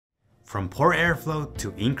From poor airflow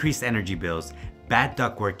to increased energy bills, bad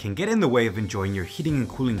ductwork can get in the way of enjoying your heating and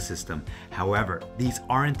cooling system. However, these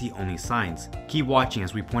aren't the only signs. Keep watching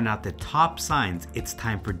as we point out the top signs it's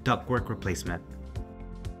time for ductwork replacement.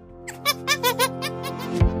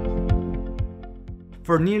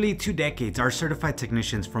 For nearly 2 decades, our certified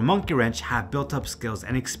technicians from Monkey Wrench have built up skills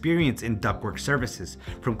and experience in ductwork services.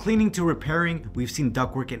 From cleaning to repairing, we've seen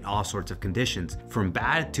ductwork in all sorts of conditions, from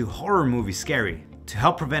bad to horror movie scary. To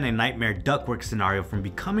help prevent a nightmare ductwork scenario from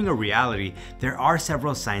becoming a reality, there are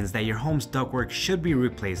several signs that your home's ductwork should be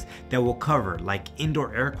replaced that will cover, like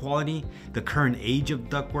indoor air quality, the current age of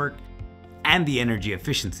ductwork, and the energy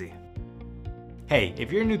efficiency. Hey,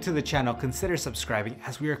 if you're new to the channel, consider subscribing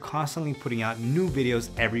as we are constantly putting out new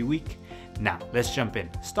videos every week. Now, let's jump in,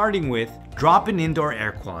 starting with drop in indoor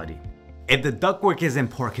air quality. If the ductwork is in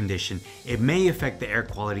poor condition, it may affect the air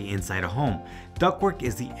quality inside a home. Ductwork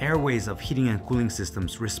is the airways of heating and cooling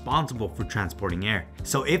systems responsible for transporting air.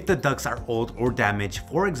 So if the ducts are old or damaged,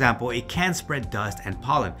 for example, it can spread dust and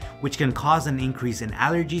pollen, which can cause an increase in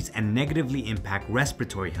allergies and negatively impact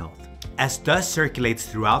respiratory health. As dust circulates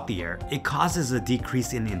throughout the air, it causes a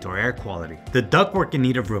decrease in indoor air quality. The ductwork in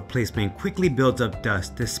need of replacement quickly builds up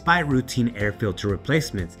dust despite routine air filter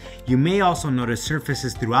replacements. You may also notice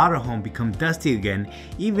surfaces throughout a home become dusty again,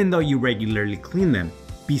 even though you regularly clean them.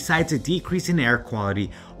 Besides a decrease in air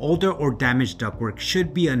quality, older or damaged ductwork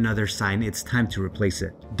should be another sign it's time to replace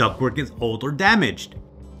it. Ductwork is old or damaged.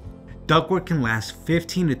 Ductwork can last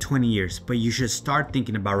 15 to 20 years, but you should start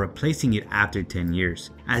thinking about replacing it after 10 years.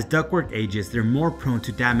 As ductwork ages, they're more prone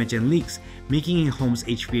to damage and leaks, making a home's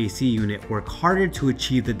HVAC unit work harder to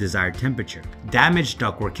achieve the desired temperature. Damaged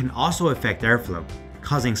ductwork can also affect airflow,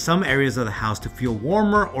 causing some areas of the house to feel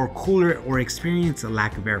warmer or cooler or experience a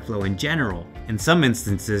lack of airflow in general. In some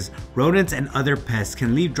instances, rodents and other pests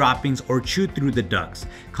can leave droppings or chew through the ducts,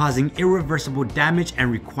 causing irreversible damage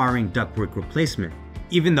and requiring ductwork replacement.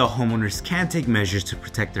 Even though homeowners can take measures to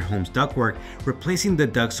protect their home's ductwork, replacing the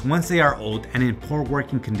ducts once they are old and in poor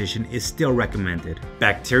working condition is still recommended.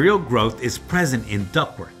 Bacterial growth is present in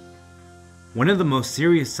ductwork. One of the most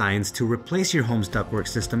serious signs to replace your home's ductwork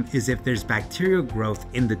system is if there's bacterial growth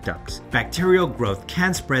in the ducts. Bacterial growth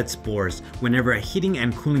can spread spores whenever a heating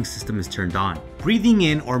and cooling system is turned on. Breathing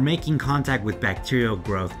in or making contact with bacterial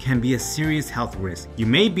growth can be a serious health risk. You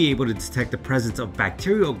may be able to detect the presence of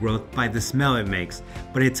bacterial growth by the smell it makes,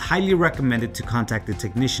 but it's highly recommended to contact the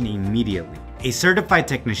technician immediately. A certified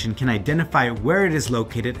technician can identify where it is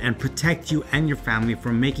located and protect you and your family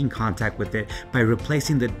from making contact with it by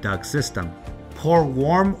replacing the duct system. Poor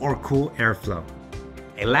warm or cool airflow.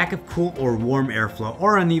 A lack of cool or warm airflow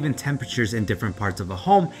or uneven temperatures in different parts of a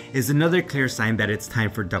home is another clear sign that it's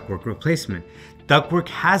time for ductwork replacement. Ductwork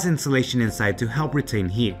has insulation inside to help retain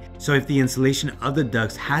heat, so if the insulation of the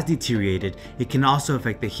ducts has deteriorated, it can also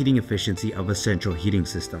affect the heating efficiency of a central heating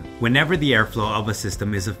system. Whenever the airflow of a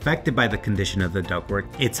system is affected by the condition of the ductwork,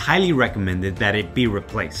 it's highly recommended that it be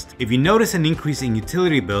replaced. If you notice an increase in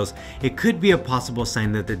utility bills, it could be a possible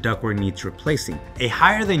sign that the ductwork needs replacing. A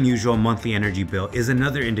higher than usual monthly energy bill is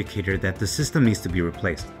another indicator that the system needs to be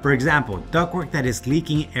replaced. For example, ductwork that is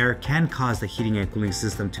leaking air can cause the heating and cooling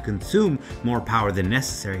system to consume more power than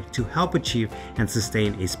necessary to help achieve and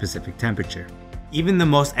sustain a specific temperature. Even the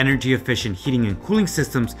most energy efficient heating and cooling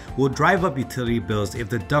systems will drive up utility bills if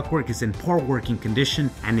the ductwork is in poor working condition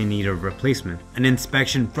and in need of replacement. An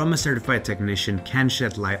inspection from a certified technician can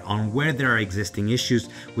shed light on where there are existing issues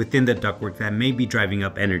within the ductwork that may be driving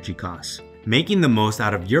up energy costs. Making the most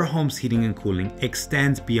out of your home's heating and cooling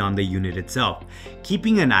extends beyond the unit itself.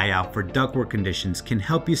 Keeping an eye out for ductwork conditions can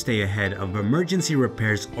help you stay ahead of emergency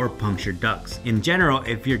repairs or punctured ducts. In general,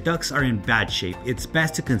 if your ducts are in bad shape, it's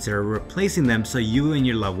best to consider replacing them so you and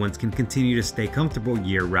your loved ones can continue to stay comfortable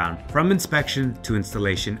year-round. From inspection to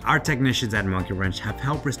installation, our technicians at Monkey Wrench have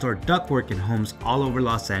helped restore ductwork in homes all over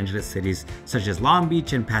Los Angeles cities such as Long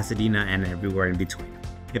Beach and Pasadena and everywhere in between.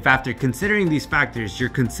 If after considering these factors, you're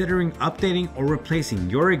considering updating or replacing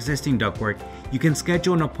your existing ductwork, you can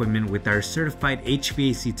schedule an appointment with our certified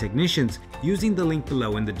HVAC technicians using the link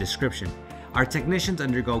below in the description. Our technicians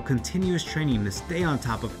undergo continuous training to stay on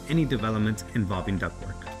top of any developments involving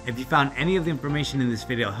ductwork. If you found any of the information in this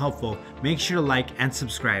video helpful, make sure to like and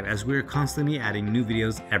subscribe as we are constantly adding new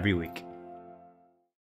videos every week.